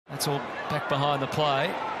It's all back behind the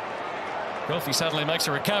play. Guelphy suddenly makes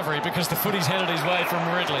a recovery because the footy's headed his way from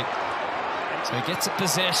Ridley. So he gets a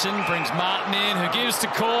possession, brings Martin in, who gives to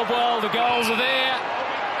Caldwell. The goals are there.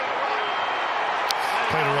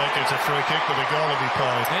 Peter Wright gets a free kick, but the goal will be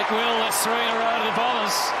paid. It will. That's 3 in a row to the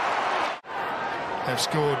Bombers. Have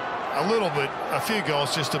scored a few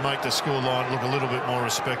goals just to make the scoreline look a little bit more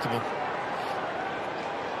respectable.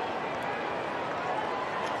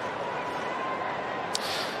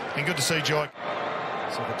 And good to see Jake.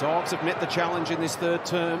 So the Dogs have met the challenge in this third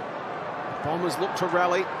term. The Bombers look to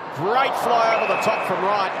rally. Great fly over the top from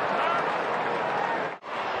Wright.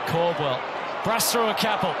 Caldwell brush through a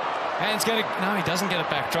couple. Hand's going to... No, he doesn't get it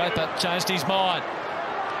back. Draper changed his mind.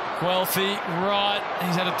 Guelphy, right.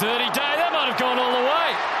 He's had a dirty day. That might have gone all the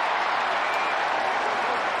way.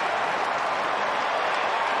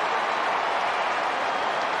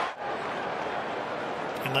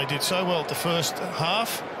 And they did so well at the first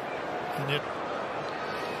half, and yet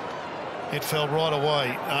it fell right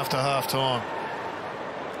away after half-time.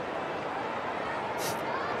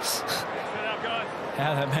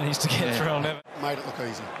 How they managed to get through, I'll never... Made it look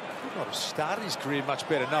easy. He might have started his career much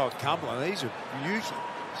better. Noah Cumberland, these are beauty.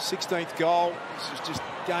 16th goal. This is just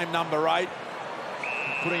game number 8.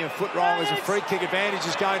 Putting a foot wrong as a free kick advantage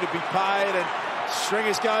is going to be paid, and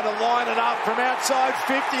Stringer's going to line it up from outside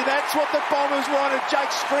 50. That's what the Bombers wanted.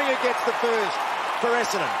 Jake Stringer gets the first for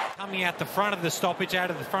Essendon. Coming out the front of the stoppage, out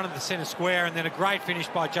of the front of the centre square, and then a great finish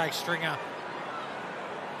by Jake Stringer.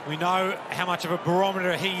 We know how much of a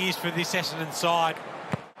barometer he is for this Essendon side.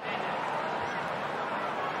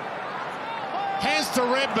 Hands to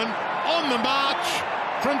Redmond on the march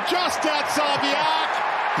from just outside the arc.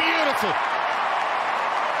 Beautiful.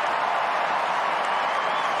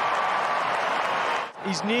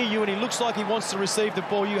 He's near you and he looks like he wants to receive the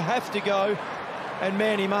ball. You have to go and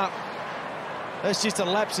man him up. That's just a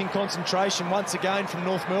lapse in concentration once again from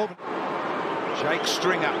North Melbourne. Jake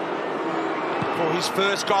Stringer for his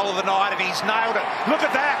first goal of the night, and he's nailed it. Look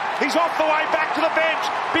at that. He's off the way back to the bench.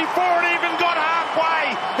 Before it even got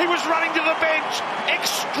halfway, he was running to the bench.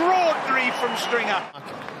 Extraordinary from Stringer.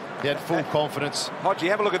 He had full confidence. Hodgie,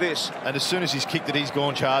 have a look at this. And as soon as he's kicked it, he's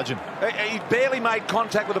gone charging. He barely made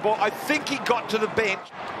contact with the ball. I think he got to the bench.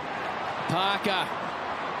 Parker.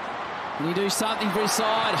 Can he do something for his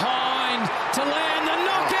side? Hind to land the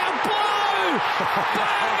knockout blow!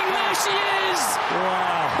 Bang! There she is!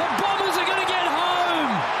 Wow. The Bombers are going to get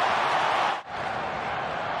home!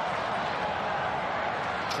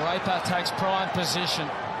 Draper takes prime position.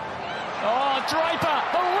 Oh, Draper!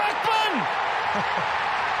 The ruckman!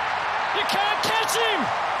 You can't catch him!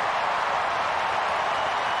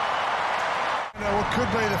 What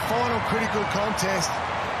could be the final critical contest.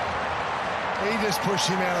 He just pushed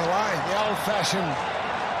him out of the way. The old-fashioned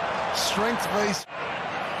strength piece.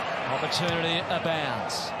 Opportunity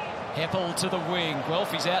abounds. Heppel to the wing.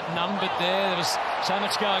 Guelphy's outnumbered there. There was so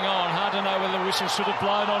much going on. Hard to know whether the whistle should have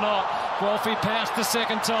blown or not. Guelphy pounced the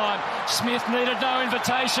second time. Smith needed no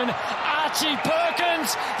invitation. Archie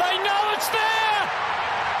Perkins. They know it's there!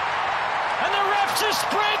 And the rapture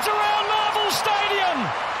spreads around Marvel Stadium.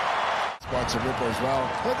 Spots a ripper as well.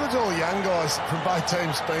 Look at all the young guys from both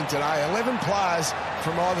teams been today. 11 players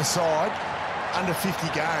from either side, under 50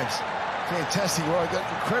 games. Fantastic work. Got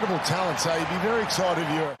incredible talent, so you'd be very excited if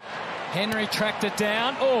you're... Henry tracked it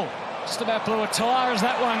down. Oh, just about blew a tyre as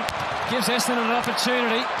that one gives Essendon an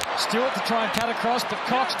opportunity. Stewart to try and cut across, but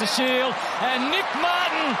Cox to shield. And Nick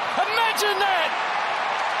Martin, imagine that!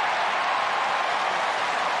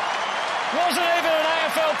 Wasn't even an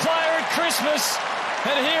AFL player at Christmas,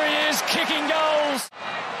 and here he is kicking goals.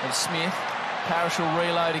 And Smith, Parrish will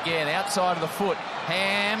reload again, outside of the foot.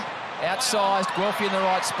 Ham, outsized, Guelphy in the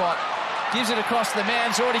right spot. Gives it across the man,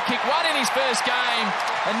 he's already kicked one in his first game,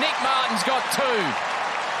 and Nick Martin's got 2.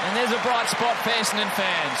 And there's a bright spot for Essendon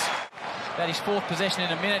fans. About his 4th possession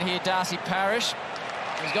in a minute here, Darcy Parish.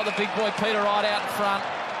 He's got the big boy Peter Wright out in front,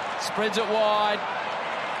 spreads it wide.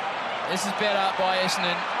 This is better by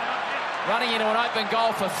Essendon. Running into an open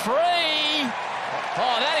goal for 3.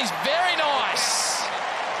 Oh, that is very nice.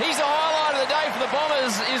 He's the highlight of the day for the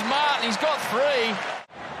Bombers, is Martin. He's got 3.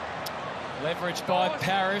 Leveraged by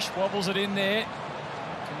Parrish, wobbles it in there.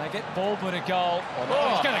 Can they get Baldwin a goal?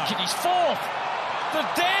 Oh, he's going to kick his 4th. The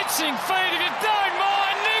dancing feet, if you don't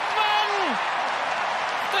mind, Nick Martin.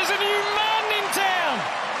 There's a new Martin in town.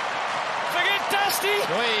 Forget Dusty.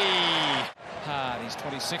 Hard, his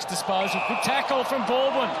 26th disposal. Good tackle from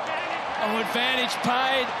Baldwin. Oh, advantage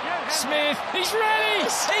paid. Smith, he's ready.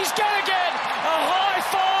 He's going to get a high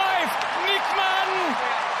 5. Nick Martin.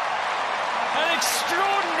 An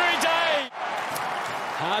extraordinary day.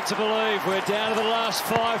 Hard hard to believe. We're down to the last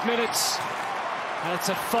 5 minutes. And it's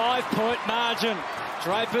a 5-point margin.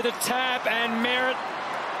 Draper the tap and Merritt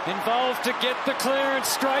involved to get the clearance.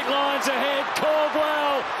 Straight lines ahead.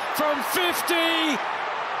 Caldwell from 50.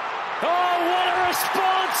 Oh, what a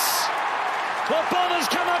response! The Bombers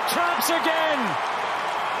come up trumps again.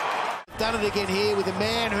 Done it again here with a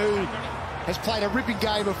man who has played a ripping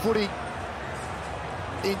game of footy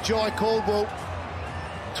in Jai Caldwell.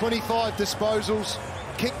 25 disposals,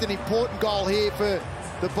 kicked an important goal here for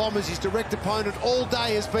the Bombers. His direct opponent all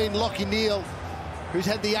day has been Lachie Neale, who's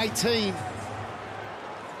had the 18.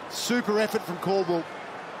 Super effort from Caldwell.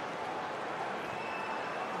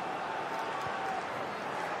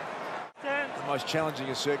 The most challenging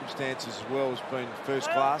of circumstances as well has been first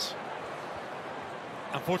class.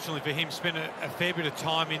 Unfortunately for him, spent a fair bit of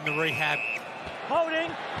time in the rehab.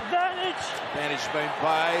 Holding, advantage. Advantage been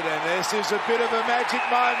played, and this is a bit of a magic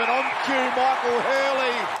moment. On cue, Michael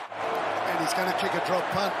Hurley. And he's going to kick a drop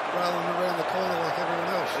punt rather than around the corner like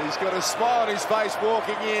everyone else. He's got a smile on his face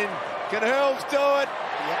walking in. Can Hurls do it?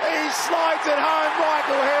 Yep. He slides it home,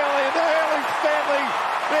 Michael Hurley, and the Hurley family,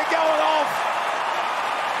 they're going off.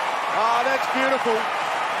 Oh, that's beautiful.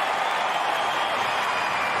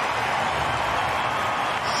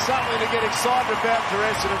 Something to get excited about for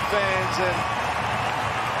Essendon fans, and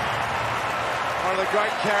one of the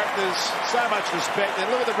great characters, so much respect. And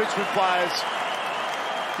look at the Richmond players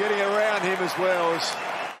getting around him as well.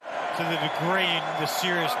 To the degree and the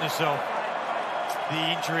seriousness of the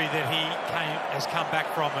injury that he has come back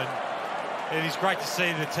from, and it is great to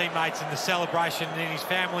see the teammates and the celebration, and his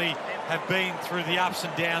family have been through the ups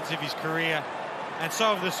and downs of his career, and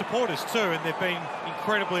so have the supporters too, and they've been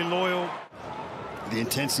incredibly loyal. The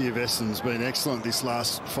intensity of Essendon's been excellent this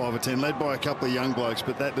last 5 or 10, led by a couple of young blokes,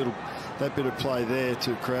 but that bit of play there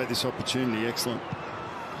to create this opportunity, excellent.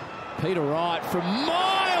 Peter Wright from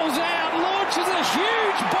miles out launches a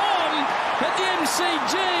huge bomb at the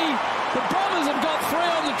MCG. The Bombers have got 3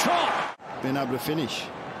 on the trot. Been able to finish.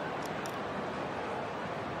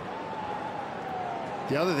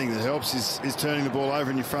 The other thing that helps is turning the ball over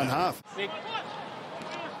in your front half.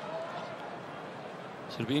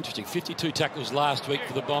 So it'll be interesting. 52 tackles last week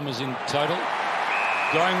for the Bombers in total.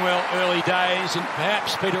 Going well early days, and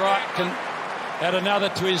perhaps Peter Wright can add another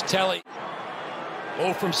to his tally.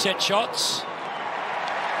 All from set shots.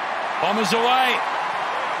 Bombers away.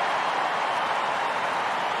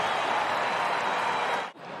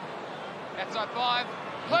 Outside 5.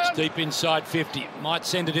 Looks deep inside 50. Might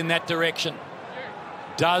send it in that direction.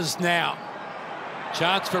 Does now.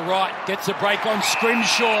 Chance for Wright. Gets a break on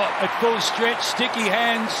Scrimshaw at full stretch. Sticky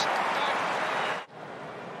hands.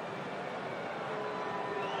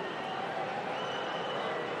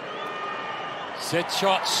 Set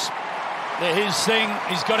shots. They're his thing.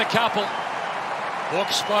 He's got a couple.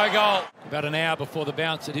 Hawks by a goal. About an hour before the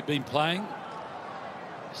bounce that he'd been playing.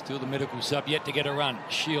 Still the medical sub yet to get a run.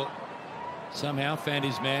 Shield somehow found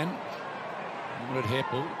his man. Wanted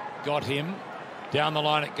Heppel. Got him. Down the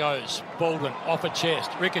line it goes. Baldwin off a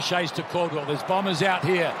chest. Ricochets to Caldwell. There's Bombers out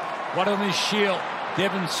here. One of them is Shield.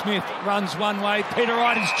 Devon Smith runs one way. Peter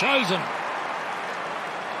Wright is chosen.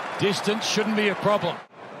 Distance shouldn't be a problem.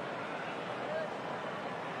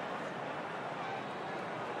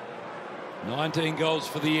 $19 goals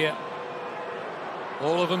for the year.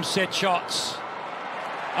 All of them set shots.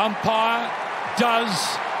 Umpire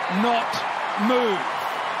does not move.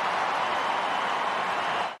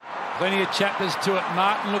 Plenty of chapters to it.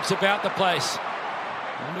 Martin looks about the place.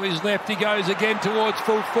 Onto his left he goes again towards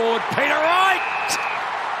full forward. Peter Wright!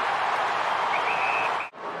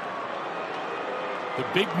 The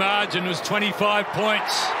big margin was 25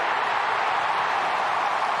 points.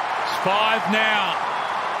 It's 5 now.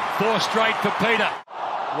 4 straight for Peter.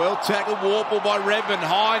 Well tackled Warple by Redmond.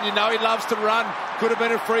 Hine, you know he loves to run. Could have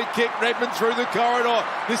been a free kick. Redmond through the corridor.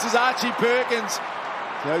 This is Archie Perkins.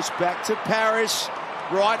 Goes back to Parrish.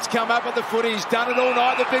 Wright's come up at the foot. He's done it all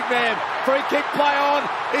night, the big man. Free kick play on.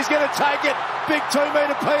 He's going to take it. Big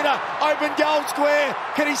 2-metre Peter. Open goal square.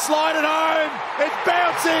 Can he slide it home? It's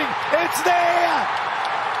bouncing. It's there.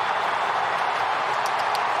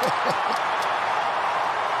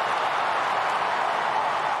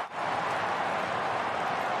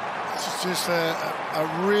 Just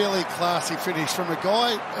a really classy finish from a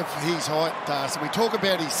guy of his height, Darcy. We talk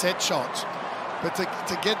about his set shots, but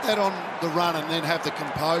to get that on the run and then have the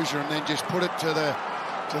composure and then just put it to the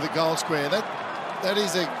goal square, that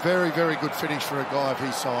is a very, very good finish for a guy of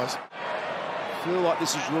his size. I feel like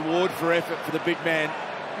this is reward for effort for the big man.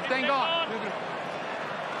 15 gone.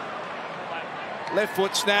 Left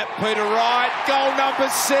foot snap, Peter Wright, goal number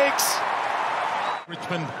 6.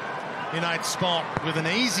 Richmond in 8th spot with an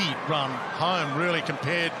easy run home, really,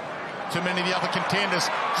 compared to many of the other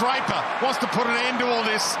contenders. Draper wants to put an end to all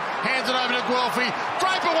this. Hands it over to Guelphy.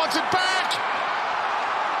 Draper wants it back.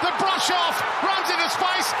 The brush off, runs into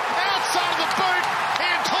space, outside of the boot. He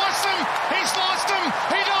enticed them, he sliced them,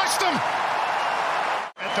 he diced them.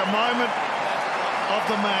 At the moment of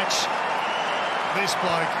the match, this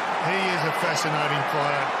bloke, he is a fascinating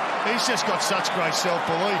player. He's just got such great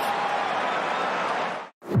self-belief.